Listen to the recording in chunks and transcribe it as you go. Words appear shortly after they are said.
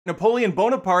Napoleon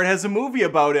Bonaparte has a movie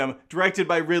about him, directed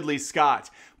by Ridley Scott.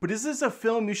 But is this a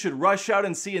film you should rush out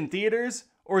and see in theaters?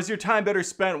 Or is your time better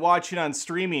spent watching on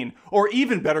streaming? Or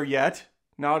even better yet,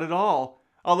 not at all?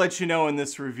 I'll let you know in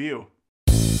this review.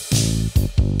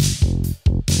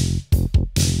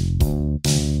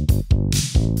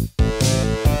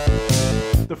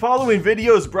 The following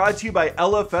video is brought to you by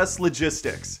LFS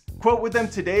Logistics. Quote with them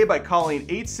today by calling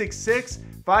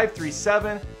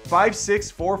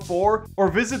 866-537-5644 or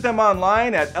visit them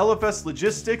online at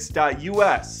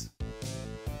lfslogistics.us.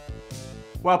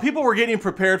 While people were getting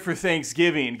prepared for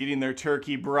Thanksgiving, getting their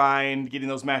turkey brined, getting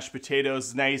those mashed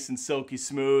potatoes nice and silky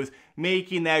smooth,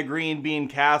 making that green bean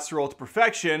casserole to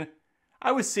perfection,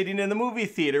 I was sitting in the movie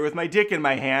theater with my dick in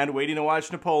my hand waiting to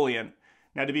watch Napoleon.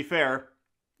 Now, to be fair,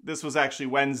 this was actually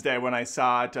Wednesday when I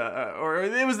saw it, or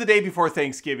it was the day before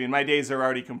Thanksgiving. My days are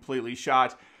already completely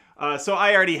shot. So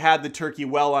I already had the turkey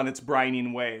well on its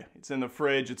brining way. It's in the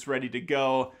fridge, it's ready to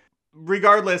go.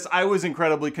 Regardless, I was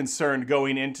incredibly concerned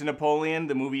going into Napoleon.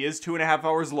 The movie is 2.5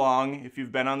 hours long. If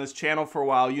you've been on this channel for a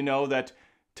while, you know that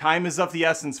time is of the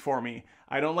essence for me.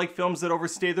 I don't like films that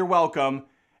overstay their welcome.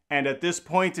 And at this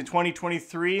point in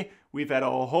 2023, we've had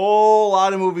a whole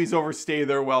lot of movies overstay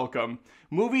their welcome.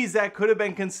 Movies that could have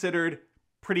been considered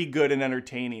pretty good and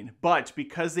entertaining. But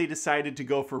because they decided to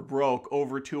go for broke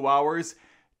over 2 hours,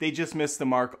 they just missed the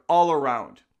mark all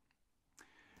around.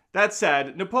 That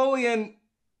said, Napoleon,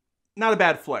 not a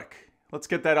bad flick. Let's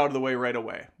get that out of the way right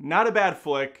away. Not a bad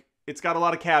flick. It's got a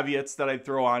lot of caveats that I'd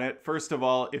throw on it. First of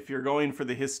all, if you're going for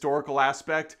the historical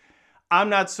aspect, I'm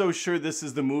not so sure this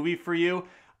is the movie for you.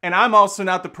 And I'm also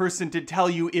not the person to tell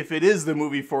you if it is the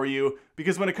movie for you,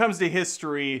 because when it comes to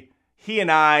history, he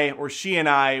and I, or she and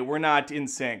I, we're not in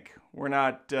sync. We're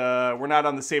not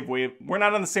on the same wave. We're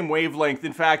not on the same wavelength.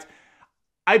 In fact,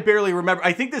 I barely remember.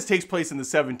 I think this takes place in the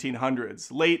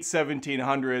 1700s, late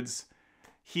 1700s.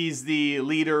 He's the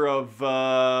leader of,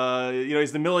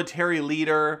 he's the military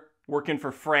leader working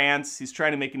for France. He's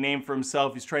trying to make a name for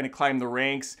himself. He's trying to climb the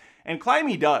ranks, and climb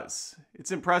he does.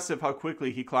 It's impressive how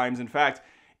quickly he climbs. In fact,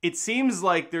 it seems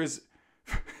like there's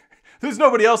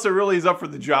nobody else that really is up for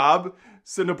the job.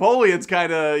 So Napoleon's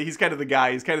he's kind of the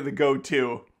guy. He's kind of the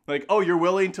go-to. Like, oh, you're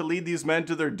willing to lead these men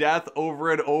to their death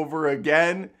over and over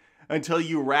again until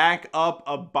you rack up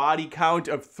a body count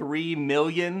of 3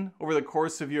 million over the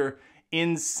course of your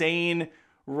insane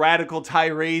radical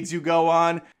tirades you go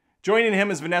on. Joining him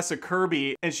is Vanessa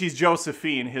Kirby, and she's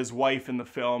Josephine, his wife in the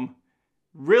film.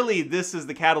 Really, this is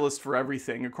the catalyst for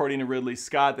everything, according to Ridley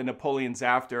Scott, that Napoleon's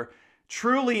after.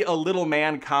 Truly a little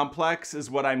man complex is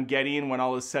what I'm getting when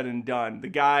all is said and done. The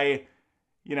guy,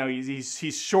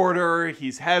 he's shorter,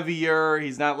 he's heavier,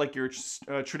 he's not like your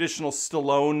traditional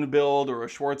Stallone build or a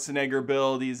Schwarzenegger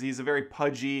build. He's a very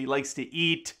pudgy, he likes to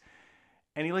eat,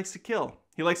 and he likes to kill.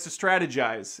 He likes to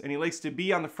strategize, and he likes to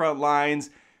be on the front lines,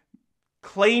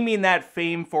 claiming that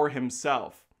fame for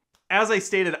himself. As I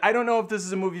stated, I don't know if this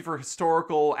is a movie for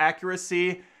historical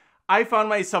accuracy. I found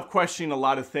myself questioning a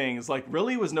lot of things. Like,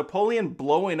 really, was Napoleon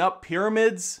blowing up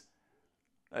pyramids?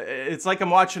 It's like I'm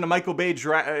watching a Michael Bay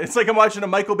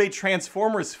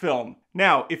Transformers film.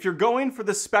 Now, if you're going for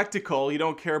the spectacle, you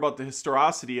don't care about the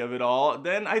historicity of it all,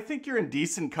 then I think you're in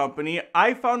decent company.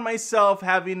 I found myself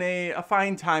having a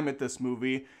fine time at this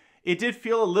movie. It did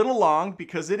feel a little long,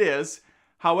 because it is.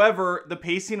 However, the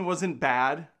pacing wasn't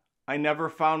bad. I never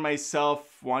found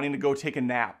myself wanting to go take a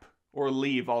nap or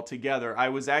leave altogether. I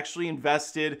was actually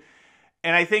invested,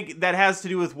 and I think that has to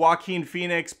do with Joaquin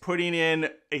Phoenix putting in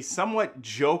a somewhat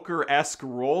Joker-esque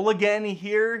role again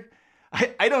here.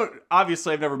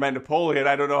 Obviously I've never met Napoleon.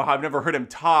 I don't know how, I've never heard him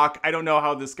talk. I don't know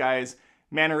how this guy's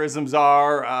mannerisms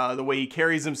are, the way he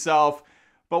carries himself.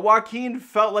 But Joaquin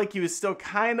felt like he was still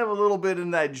kind of a little bit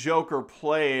in that Joker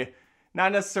play.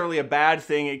 Not necessarily a bad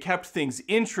thing. It kept things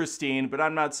interesting, but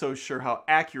I'm not so sure how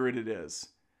accurate it is.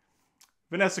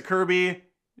 Vanessa Kirby,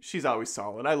 she's always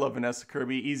solid. I love Vanessa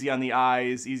Kirby. Easy on the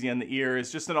eyes, easy on the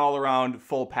ears. Just an all-around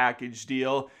full package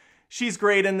deal. She's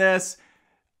great in this.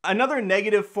 Another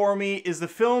negative for me is the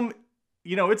film,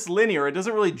 it's linear. It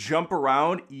doesn't really jump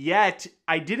around. Yet,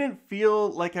 I didn't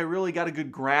feel like I really got a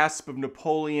good grasp of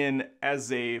Napoleon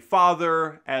as a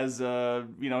father, as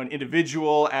an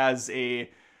individual, as a...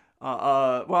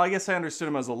 well, I guess I understood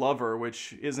him as a lover,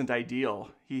 which isn't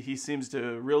ideal. He seems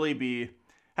to really be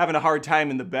having a hard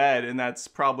time in the bed, and that's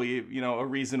probably, a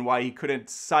reason why he couldn't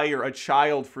sire a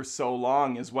child for so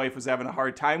long. His wife was having a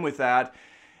hard time with that.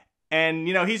 And,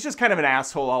 he's just kind of an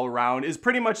asshole all around, is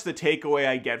pretty much the takeaway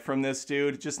I get from this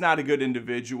dude. Just not a good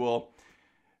individual.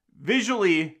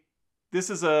 Visually, this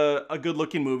is a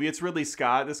good-looking movie. It's Ridley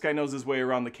Scott. This guy knows his way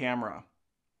around the camera.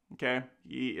 Okay,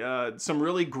 some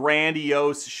really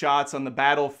grandiose shots on the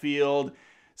battlefield.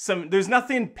 There's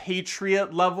nothing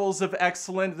Patriot levels of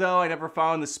excellent, though. I never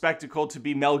found the spectacle to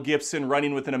be Mel Gibson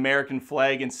running with an American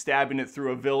flag and stabbing it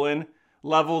through a villain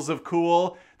levels of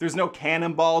cool. There's no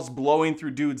cannonballs blowing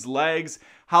through dudes' legs.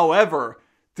 However,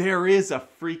 there is a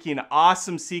freaking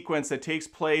awesome sequence that takes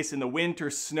place in the winter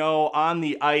snow on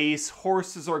the ice.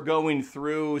 Horses are going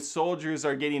through. Soldiers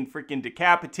are getting freaking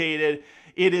decapitated.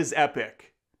 It is epic.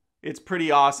 It's pretty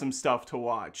awesome stuff to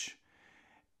watch.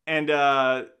 And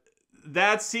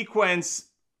that sequence,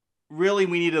 really,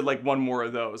 we needed like one more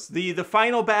of those. The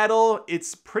final battle,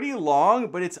 it's pretty long,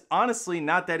 but it's honestly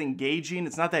not that engaging.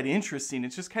 It's not that interesting.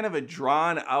 It's just kind of a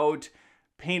drawn out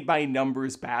paint by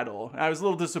numbers battle. I was a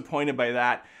little disappointed by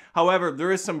that. However,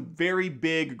 there is some very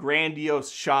big,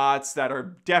 grandiose shots that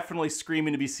are definitely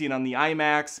screaming to be seen on the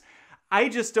IMAX. I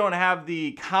just don't have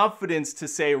the confidence to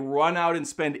say run out and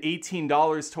spend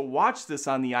 $18 to watch this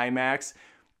on the IMAX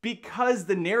because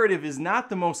the narrative is not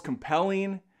the most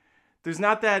compelling. There's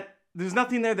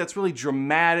nothing there that's really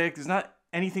dramatic. There's not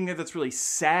anything there that's really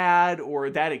sad or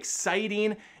that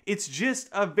exciting. It's just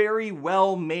a very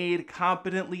well-made,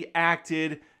 competently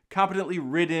acted, competently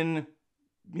written,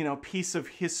 piece of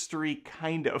history,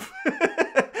 kind of.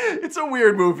 It's a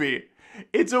weird movie.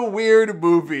 It's a weird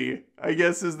movie, I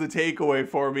guess, is the takeaway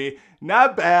for me.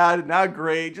 Not bad, not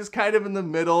great, just kind of in the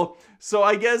middle. So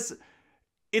I guess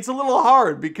it's a little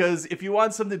hard because if you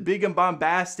want something big and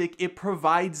bombastic, it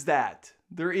provides that.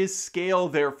 There is scale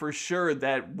there for sure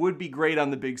that would be great on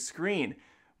the big screen.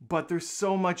 But there's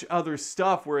so much other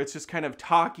stuff where it's just kind of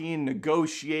talking,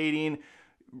 negotiating,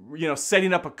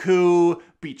 setting up a coup,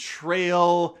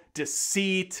 betrayal,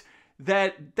 deceit.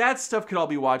 That stuff could all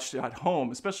be watched at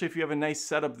home, especially if you have a nice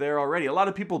setup there already. A lot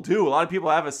of people do. A lot of people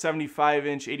have a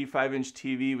 75-inch, 85-inch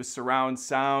TV with surround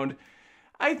sound.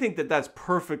 I think that that's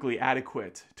perfectly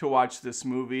adequate to watch this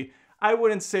movie. I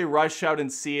wouldn't say rush out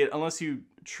and see it unless you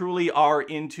truly are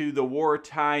into the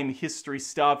wartime history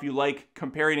stuff. You like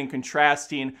comparing and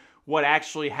contrasting what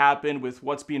actually happened with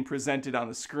what's being presented on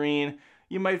the screen.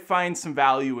 You might find some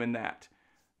value in that.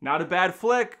 Not a bad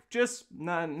flick, just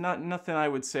nothing I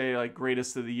would say like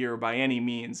greatest of the year by any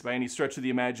means, by any stretch of the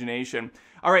imagination.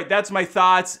 All right, that's my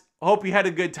thoughts. Hope you had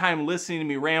a good time listening to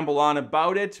me ramble on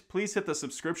about it. Please hit the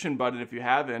subscription button if you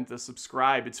haven't, the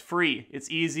subscribe. It's free,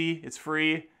 it's easy, it's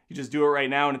free. You just do it right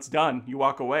now and it's done. You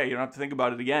walk away, you don't have to think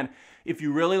about it again. If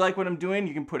you really like what I'm doing,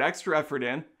 you can put extra effort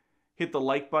in, hit the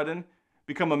like button,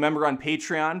 become a member on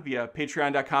Patreon via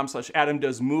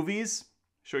patreon.com/AdamDoesMovies.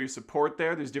 Show your support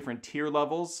there. There's different tier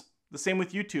levels. The same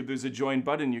with YouTube. There's a join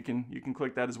button. You can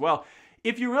click that as well.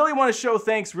 If you really want to show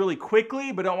thanks really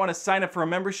quickly but don't want to sign up for a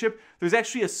membership, there's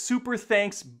actually a super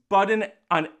thanks button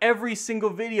on every single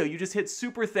video. You just hit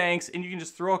super thanks and you can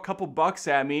just throw a couple bucks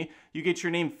at me. You get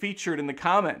your name featured in the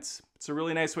comments. It's a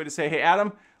really nice way to say, hey,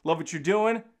 Adam, love what you're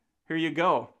doing. Here you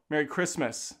go. Merry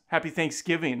Christmas. Happy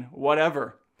Thanksgiving.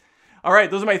 Whatever. All right,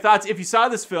 those are my thoughts. If you saw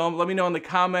this film, let me know in the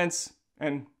comments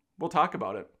and we'll talk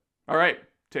about it. All right,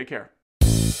 take care.